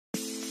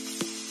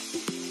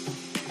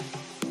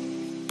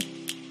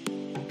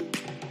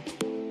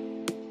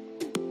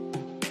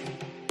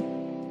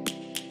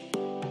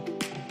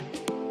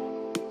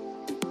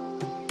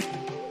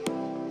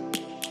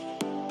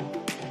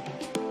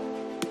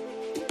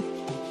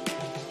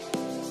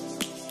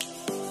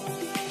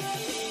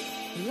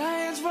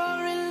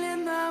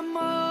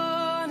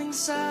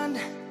sun,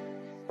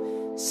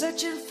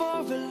 searching for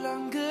a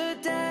longer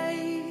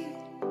day.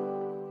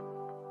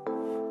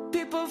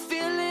 People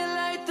feeling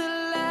like the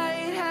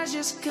light has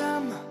just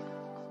come.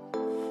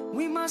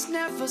 We must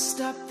never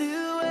stop the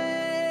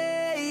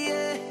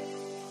way.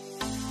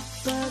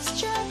 Birds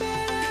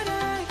chirping and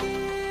I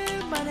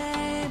hear my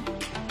name,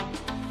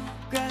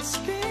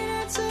 grasping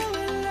into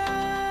a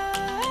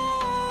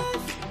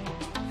life.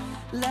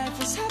 Life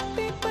is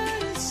happy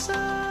but it's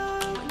so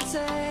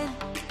insane.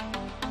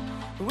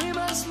 We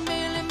must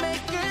merely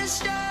make a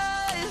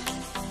start.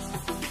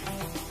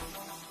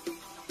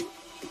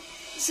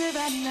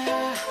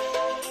 Savannah,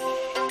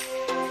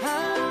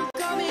 I'm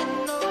coming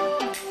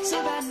home.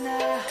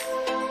 Savannah,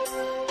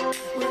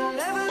 we'll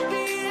never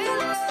be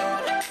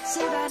alone.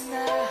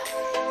 Savannah,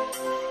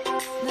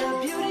 the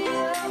beauty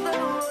of the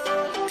world.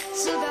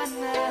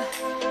 Savannah,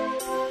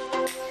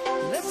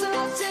 let's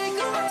all take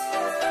a walk.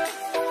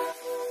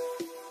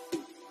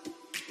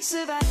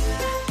 Savannah.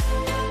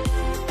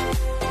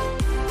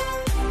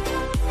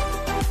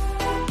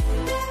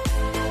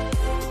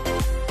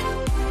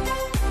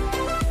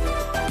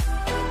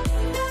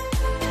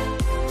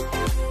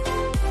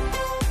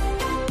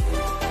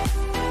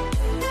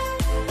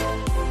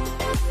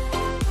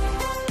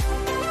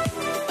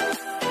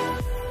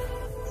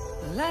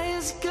 Light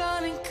is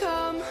gonna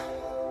come.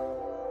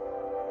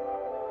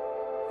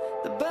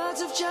 The birds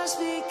have just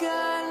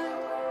begun.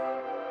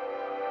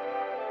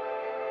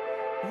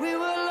 We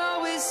will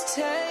always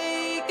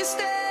take a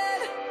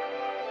stand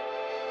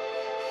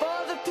for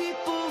the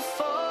people,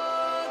 for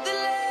the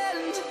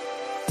land.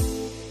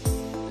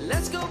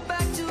 Let's go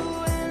back to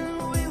when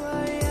we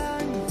were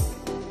young.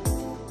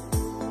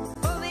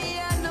 For the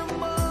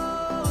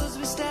animals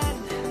we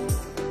stand.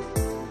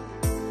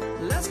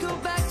 Let's go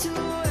back to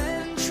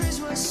when trees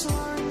were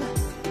swung,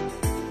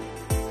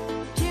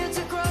 kids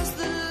across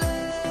the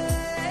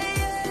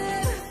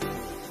land.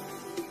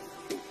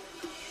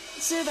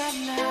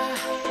 Savannah,